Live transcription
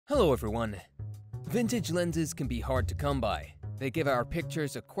Hello everyone. Vintage lenses can be hard to come by. They give our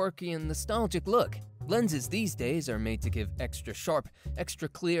pictures a quirky and nostalgic look. Lenses these days are made to give extra sharp, extra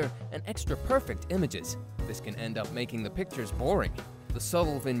clear, and extra perfect images. This can end up making the pictures boring. The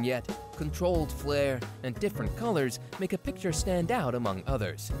subtle vignette, controlled flare, and different colors make a picture stand out among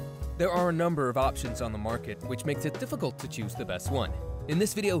others. There are a number of options on the market, which makes it difficult to choose the best one. In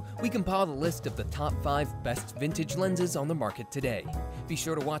this video, we compiled a list of the top 5 best vintage lenses on the market today. Be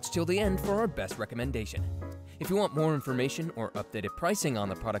sure to watch till the end for our best recommendation. If you want more information or updated pricing on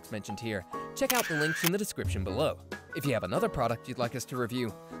the products mentioned here, check out the links in the description below. If you have another product you'd like us to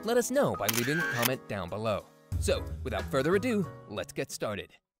review, let us know by leaving a comment down below. So, without further ado, let's get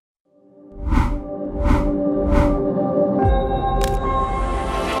started.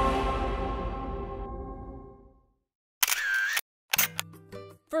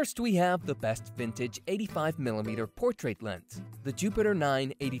 First, we have the best vintage 85mm portrait lens, the Jupiter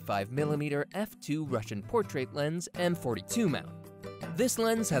 9 85mm f2 Russian portrait lens M42 mount. This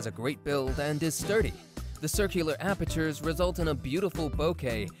lens has a great build and is sturdy. The circular apertures result in a beautiful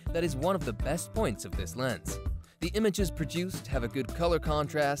bokeh that is one of the best points of this lens. The images produced have a good color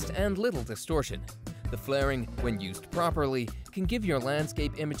contrast and little distortion. The flaring, when used properly, can give your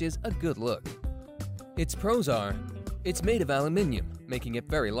landscape images a good look. Its pros are: it's made of aluminium, making it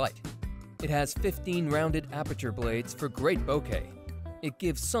very light. It has 15 rounded aperture blades for great bokeh. It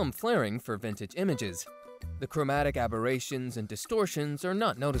gives some flaring for vintage images. The chromatic aberrations and distortions are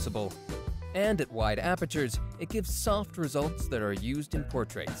not noticeable. And at wide apertures, it gives soft results that are used in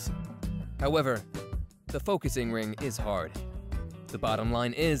portraits. However, the focusing ring is hard. The bottom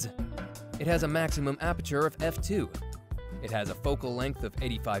line is, it has a maximum aperture of f2. It has a focal length of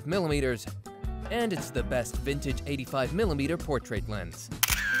 85mm, and it's the best vintage 85mm portrait lens.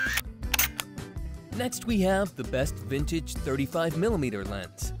 Next, we have the best vintage 35mm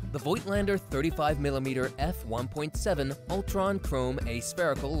lens, the Voigtlander 35mm f1.7 Ultron Chrome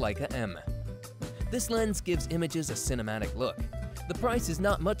Aspherical Leica M. This lens gives images a cinematic look. The price is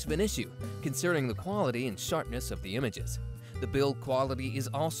not much of an issue, considering the quality and sharpness of the images. The build quality is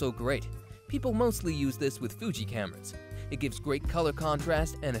also great. People mostly use this with Fuji cameras. It gives great color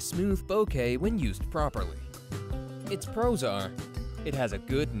contrast and a smooth bokeh when used properly. Its pros are: it has a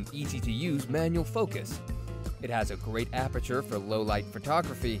good and easy-to-use manual focus. It has a great aperture for low-light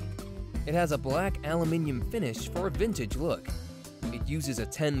photography. It has a black aluminium finish for a vintage look. It uses a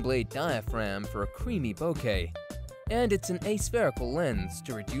 10-blade diaphragm for a creamy bokeh. And it's an aspherical lens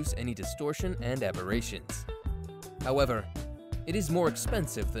to reduce any distortion and aberrations. However, it is more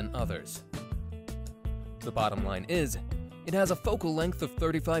expensive than others. The bottom line is, it has a focal length of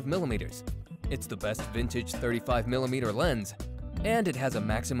 35mm. It's the best vintage 35mm lens, and it has a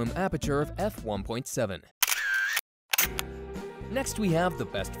maximum aperture of f1.7. Next, we have the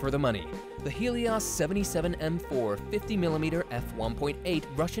best for the money, the Helios 77M4 50mm f1.8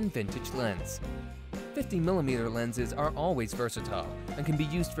 Russian vintage lens. 50mm lenses are always versatile and can be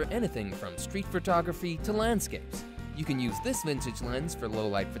used for anything from street photography to landscapes. You can use this vintage lens for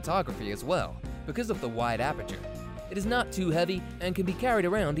low-light photography as well, because of the wide aperture. It is not too heavy and can be carried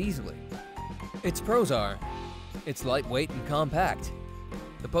around easily. Its pros are: it's lightweight and compact.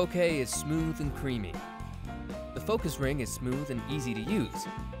 The bokeh is smooth and creamy. The focus ring is smooth and easy to use.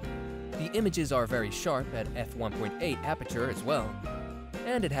 The images are very sharp at f1.8 aperture as well.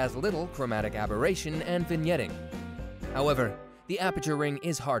 And it has little chromatic aberration and vignetting. However, the aperture ring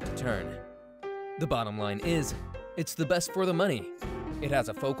is hard to turn. The bottom line is, it's the best for the money. It has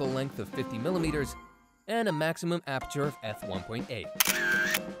a focal length of 50mm and a maximum aperture of f1.8.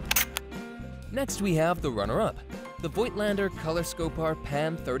 Next, we have the runner-up, the Voigtlander Colorscopar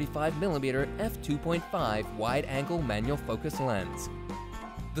PAM 35mm f2.5 wide-angle manual focus lens.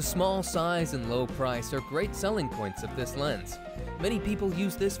 The small size and low price are great selling points of this lens. Many people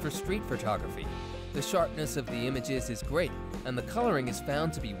use this for street photography. The sharpness of the images is great, and the coloring is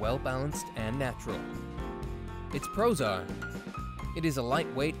found to be well-balanced and natural. Its pros are: it is a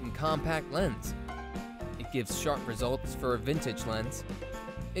lightweight and compact lens. It gives sharp results for a vintage lens.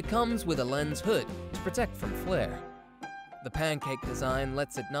 It comes with a lens hood to protect from flare. The pancake design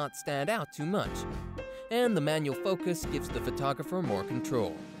lets it not stand out too much, and the manual focus gives the photographer more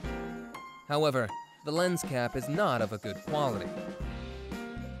control. However, the lens cap is not of a good quality.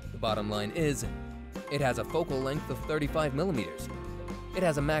 The bottom line is, it has a focal length of 35mm. It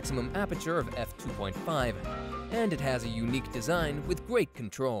has a maximum aperture of f2.5, and it has a unique design with great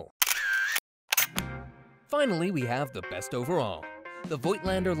control. Finally, we have the best overall, the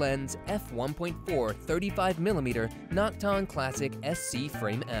Voigtlander lens f1.4 35mm Nocton Classic SC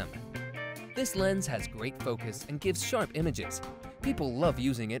Frame M. This lens has great focus and gives sharp images. People love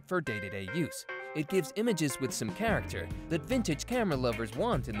using it for day-to-day use. It gives images with some character that vintage camera lovers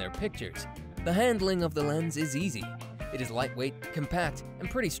want in their pictures. The handling of the lens is easy. It is lightweight, compact,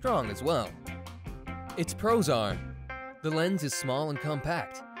 and pretty strong as well. Its pros are: the lens is small and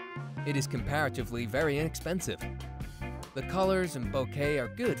compact. It is comparatively very inexpensive. The colors and bokeh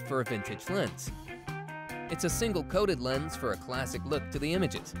are good for a vintage lens. It's a single-coated lens for a classic look to the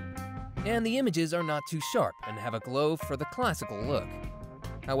images. And the images are not too sharp and have a glow for the classical look.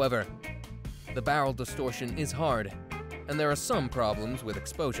 However, the barrel distortion is hard, and there are some problems with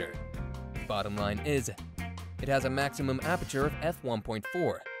exposure. Bottom line is, it has a maximum aperture of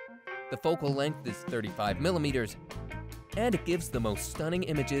f1.4. The focal length is 35mm, and it gives the most stunning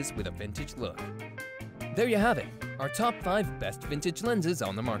images with a vintage look. There you have it, our top 5 best vintage lenses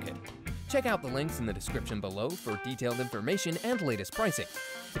on the market. Check out the links in the description below for detailed information and latest pricing.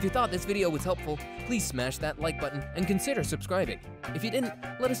 If you thought this video was helpful, please smash that like button and consider subscribing. If you didn't,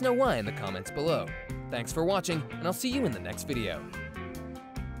 let us know why in the comments below. Thanks for watching, and I'll see you in the next video.